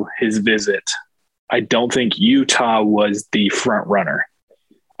into his visit, I don't think Utah was the front runner.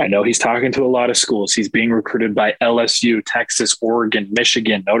 I know he's talking to a lot of schools. He's being recruited by LSU, Texas, Oregon,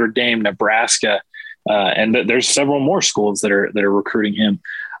 Michigan, Notre Dame, Nebraska, and there's several more schools that are recruiting him.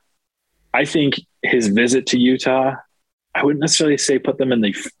 I think his visit to Utah, I wouldn't necessarily say put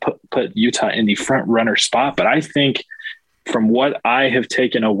Utah in the front runner spot, but I think from what I have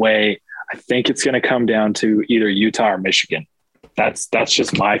taken away, I think it's going to come down to either Utah or Michigan. That's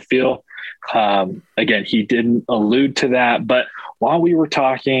just my feel. Again, he didn't allude to that, but while we were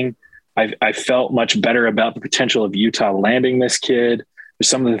talking, I felt much better about the potential of Utah landing this kid. There's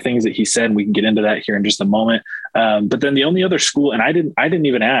some of the things that he said, and we can get into that here in just a moment. But then the only other school, and I didn't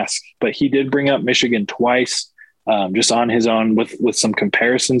even ask, but he did bring up Michigan twice, just on his own with some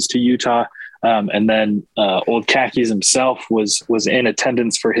comparisons to Utah. And then Old Khakis himself was in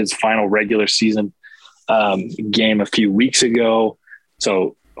attendance for his final regular season game a few weeks ago.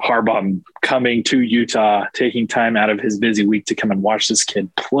 So Harbaugh coming to Utah, taking time out of his busy week to come and watch this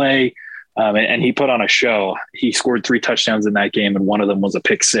kid play. And he put on a show. He scored 3 touchdowns in that game, and one of them was a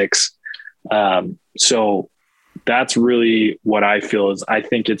pick 6. So that's really what I feel is I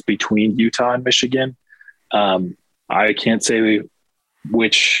think it's between Utah and Michigan. I can't say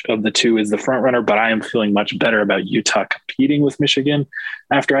which of the two is the front runner, but I am feeling much better about Utah competing with Michigan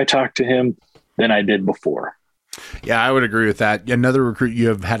after I talked to him than I did before. Yeah, I would agree with that. Another recruit you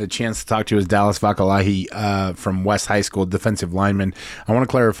have had a chance to talk to is Dallas Vakalahi from West High School, defensive lineman. I want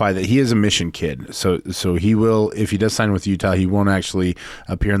to clarify that he is a mission kid. So he will, if he does sign with Utah, he won't actually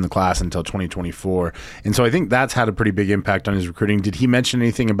appear in the class until 2024. And so I think that's had a pretty big impact on his recruiting. Did he mention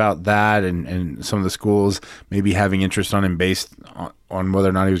anything about that and some of the schools maybe having interest on him based on whether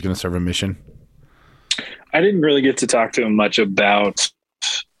or not he was going to serve a mission? I didn't really get to talk to him much about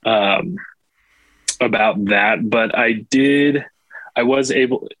that, but I was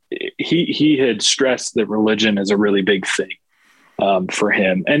able, he had stressed that religion is a really big thing for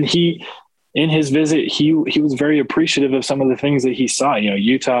him. And in his visit, he was very appreciative of some of the things that he saw.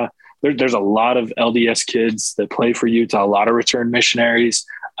 Utah, there's a lot of LDS kids that play for Utah, a lot of return missionaries.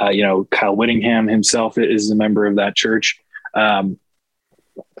 Kyle Whittingham himself is a member of that church. And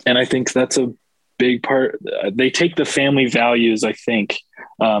I think that's a big part. They take the family values, I think,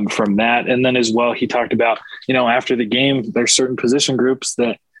 from that. And then as well, he talked about, after the game, there's certain position groups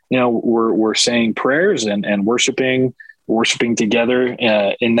that, were saying prayers and worshiping together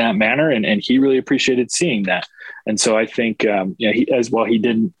in that manner. And he really appreciated seeing that. And so I think, he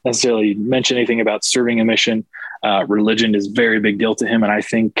didn't necessarily mention anything about serving a mission. Religion is a very big deal to him. And I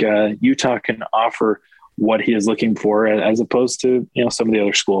think Utah can offer what he is looking for as opposed to, some of the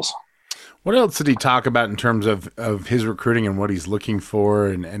other schools. What else did he talk about in terms of his recruiting and what he's looking for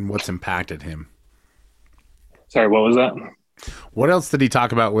and what's impacted him? Sorry, what was that? What else did he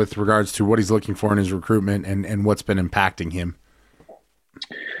talk about with regards to what he's looking for in his recruitment and what's been impacting him?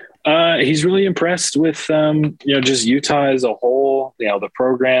 He's really impressed with, just Utah as a whole, the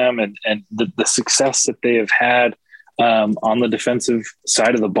program and the success that they have had on the defensive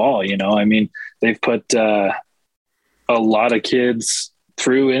side of the ball. They've put a lot of kids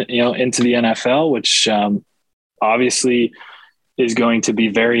through, into the NFL, which obviously is going to be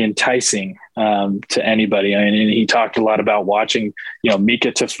very enticing to anybody. And he talked a lot about watching,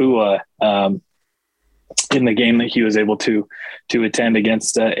 Mika Tafua in the game that he was able to attend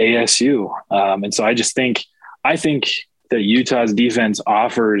against ASU. And so I think that Utah's defense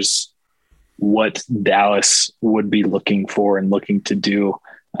offers what Dallas would be looking for and looking to do.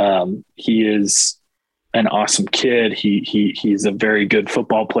 He is an awesome kid. He's a very good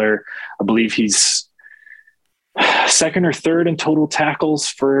football player. I believe he's second or third in total tackles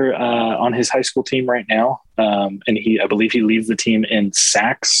for on his high school team right now. And I believe he leads the team in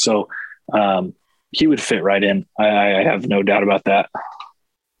sacks. So he would fit right in. I have no doubt about that.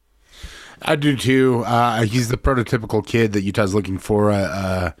 I do too. He's the prototypical kid that Utah's looking for.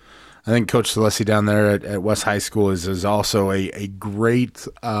 I think Coach Celessi down there at West High School is also a great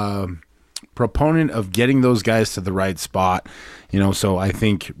proponent of getting those guys to the right spot, so I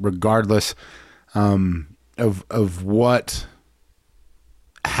think regardless of what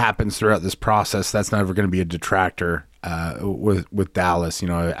happens throughout this process, that's never going to be a detractor with Dallas.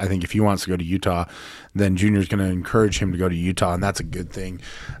 I think if he wants to go to Utah, then Junior's going to encourage him to go to Utah, and that's a good thing.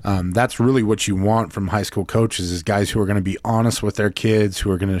 That's really what you want from high school coaches is guys who are going to be honest with their kids,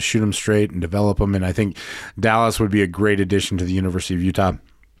 who are going to shoot them straight and develop them, and I think Dallas would be a great addition to the University of Utah.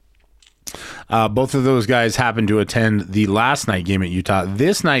 Both of those guys happened to attend the last night game at Utah.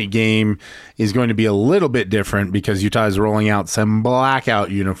 This night game is going to be a little bit different because Utah is rolling out some blackout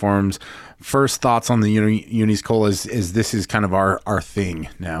uniforms. First thoughts on the unis, Cole, is this is kind of our thing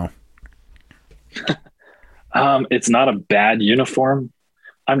now? It's not a bad uniform.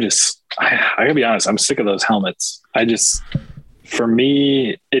 I gotta be honest, I'm sick of those helmets. For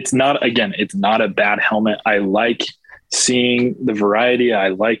me, it's not a bad helmet. I like seeing the variety. I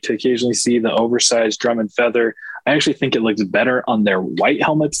like to occasionally see the oversized drum and feather. I actually think it looks better on their white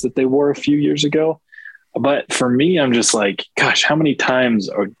helmets that they wore a few years ago. But for me, I'm just like, gosh, how many times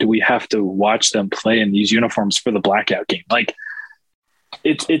do we have to watch them play in these uniforms for the blackout game? Like,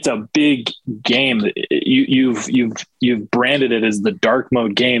 it's a big game. You've branded it as the dark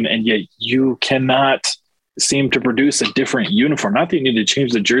mode game, and yet you cannot seem to produce a different uniform. Not that you need to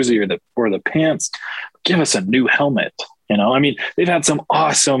change the jersey or the pants. Give us a new helmet. They've had some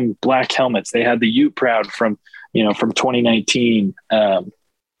awesome black helmets. They had the Ute Proud from 2019.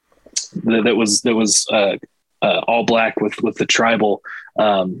 That was all black with the tribal,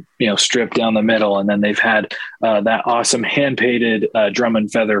 strip down the middle. And then they've had that awesome hand painted drum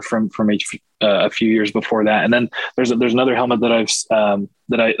and feather from a few years before that. And then there's another helmet that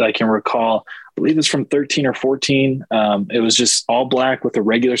I can recall. I believe it's from 13 or 14. It was just all black with a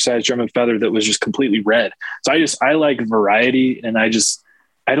regular size drum and feather that was just completely red. So I like variety, and I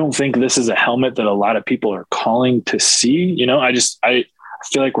don't think this is a helmet that a lot of people are calling to see. I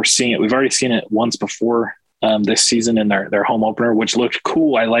feel like we're seeing it. We've already seen it once before this season in their home opener, which looked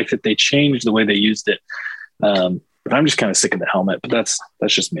cool. I like that they changed the way they used it. But I'm just kind of sick of the helmet, but that's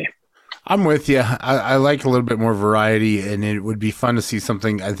just me. I'm with you. I like a little bit more variety, and it would be fun to see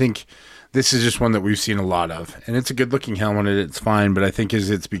something. I think this is just one that we've seen a lot of, and it's a good looking helmet. It's fine, but I think as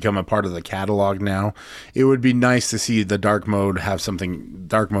it's become a part of the catalog now, it would be nice to see the dark mode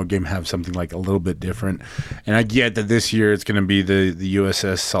game have something like a little bit different. And I get that this year it's going to be the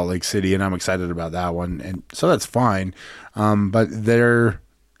USS Salt Lake City, and I'm excited about that one, and so that's fine. But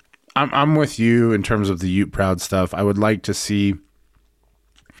I'm with you in terms of the Ute Proud stuff. I would like to see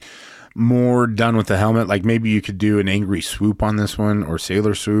more done with the helmet. Like maybe you could do an Angry Swoop on this one, or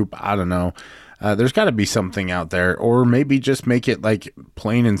Sailor Swoop. I don't know. There's got to be something out there, or maybe just make it like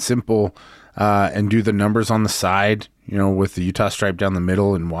plain and simple, and do the numbers on the side, with the Utah stripe down the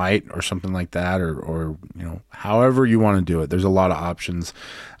middle in white or something like that, or however you want to do it. There's a lot of options.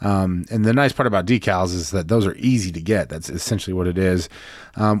 And the nice part about decals is that those are easy to get. That's essentially what it is.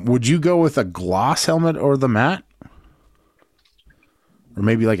 Would you go with a gloss helmet or the matte? Or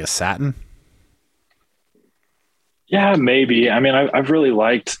maybe like a satin? Yeah, maybe. I mean, I've really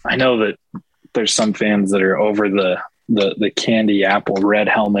liked, I know that there's some fans that are over the candy apple red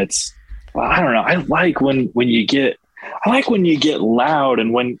helmets. Well, I don't know. I like when you get loud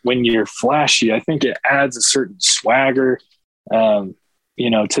and when you're flashy. I think it adds a certain swagger, to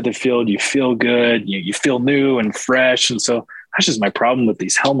the field. You feel good. You feel new and fresh. And so that's just my problem with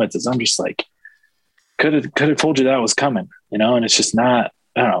these helmets is I'm just like, could have told you that was coming, and it's just not,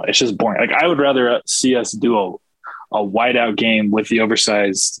 I don't know. It's just boring. Like I would rather see us do a whiteout game with the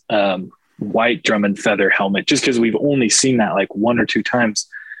oversized white drum and feather helmet, just because we've only seen that like one or two times.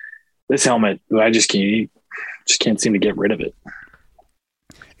 This helmet, I just can't seem to get rid of it.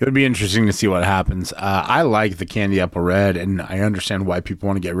 It would be interesting to see what happens. I like the candy apple red, and I understand why people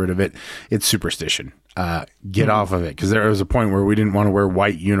want to get rid of it. It's superstition. Get off of it, because there was a point where we didn't want to wear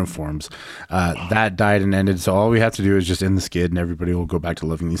white uniforms. That died and ended, so all we have to do is just end the skid, and everybody will go back to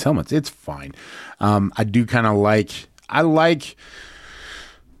loving these helmets. It's fine. I do kind of like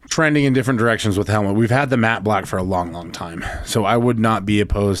trending in different directions with the helmet. We've had the matte black for a long, long time, so I would not be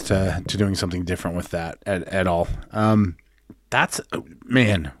opposed to doing something different with that at all.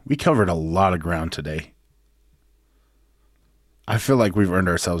 We covered a lot of ground today. I feel like we've earned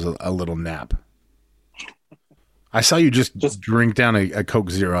ourselves a little nap. I saw you just drink down a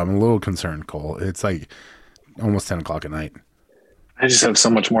Coke Zero. I'm a little concerned, Cole. It's like almost 10 o'clock at night. I just have so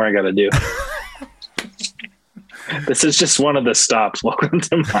much more I got to do. This is just one of the stops. Welcome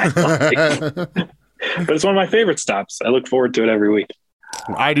to my life. But it's one of my favorite stops. I look forward to it every week.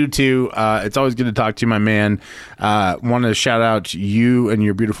 I do too. It's always good to talk to you, my man. Want to shout out you and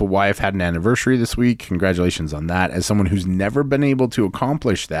your beautiful wife had an anniversary this week. Congratulations on that. As someone who's never been able to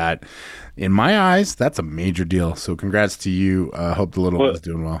accomplish that, in my eyes, that's a major deal. So congrats to you. Hope the little one's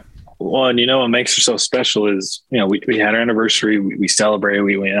doing well. Well, and what makes her so special is, we had our anniversary, we celebrated,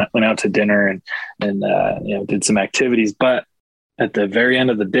 we went out to dinner and did some activities. But at the very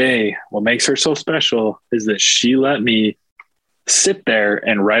end of the day, what makes her so special is that she let me sit there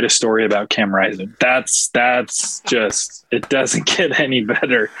and write a story about Cam Rising. That's just, it doesn't get any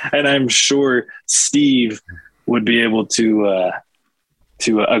better. And I'm sure Steve would be able to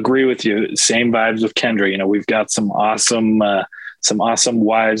agree with you. Same vibes with Kendra. We've got some awesome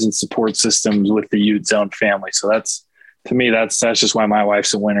wives and support systems with the Ute Zone family. So that's just why my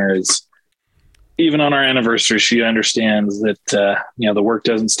wife's a winner. Is even on our anniversary, she understands that, the work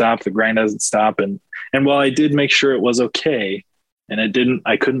doesn't stop, the grind doesn't stop. And while I did make sure it was okay, and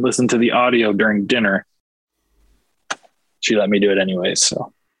I couldn't listen to the audio during dinner, she let me do it anyway.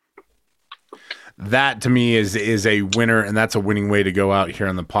 So that to me is a winner, and that's a winning way to go out here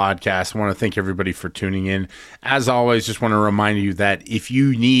on the podcast. I want to thank everybody for tuning in. As always, just want to remind you that if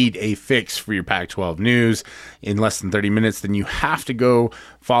you need a fix for your Pac-12 news in less than 30 minutes, then you have to go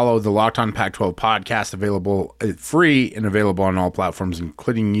follow the Locked On Pac-12 podcast, available free and available on all platforms,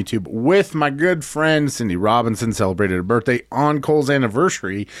 including YouTube, with my good friend Cindy Robinson. Celebrated her birthday on Cole's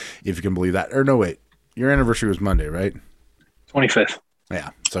anniversary, if you can believe that. Or no, wait, your anniversary was Monday, right? 25th.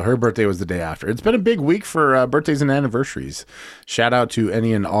 Yeah, so her birthday was the day after. It's been a big week for birthdays and anniversaries. Shout out to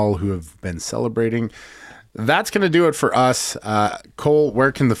any and all who have been celebrating. That's going to do it for us. Cole,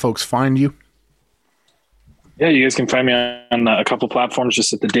 where can the folks find you? Yeah, you guys can find me on a couple platforms,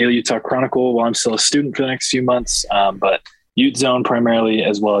 just at the Daily Utah Chronicle while I'm still a student for the next few months. But Ute Zone primarily,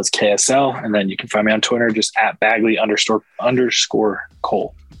 as well as KSL. And then you can find me on Twitter, just at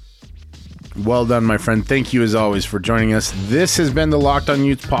Bagley_Cole. Well done, my friend. Thank you, as always, for joining us. This has been the Locked On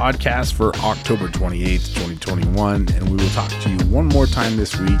Utes podcast for October 28th, 2021, and we will talk to you one more time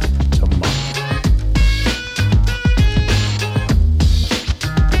this week. Till